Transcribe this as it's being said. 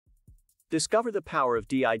Discover the power of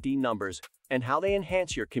DID numbers and how they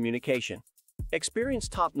enhance your communication. Experience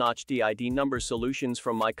top-notch DID number solutions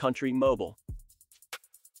from My Country Mobile.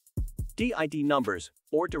 DID numbers,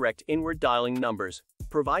 or direct inward dialing numbers,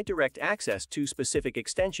 provide direct access to specific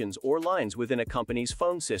extensions or lines within a company's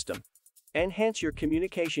phone system. Enhance your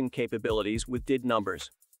communication capabilities with DID numbers.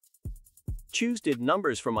 Choose DID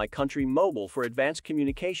numbers from My Country Mobile for advanced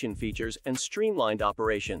communication features and streamlined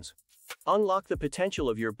operations. Unlock the potential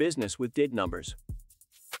of your business with DID numbers.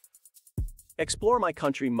 Explore My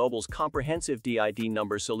Country Mobile's comprehensive DID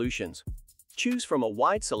number solutions. Choose from a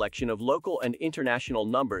wide selection of local and international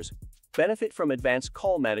numbers, benefit from advanced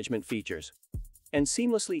call management features, and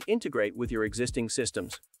seamlessly integrate with your existing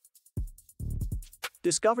systems.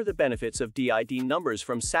 Discover the benefits of DID numbers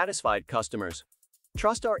from satisfied customers.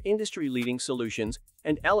 Trust our industry-leading solutions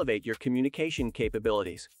and elevate your communication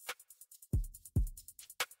capabilities.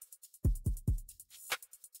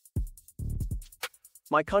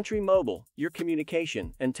 My Country Mobile, your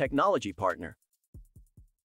communication and technology partner.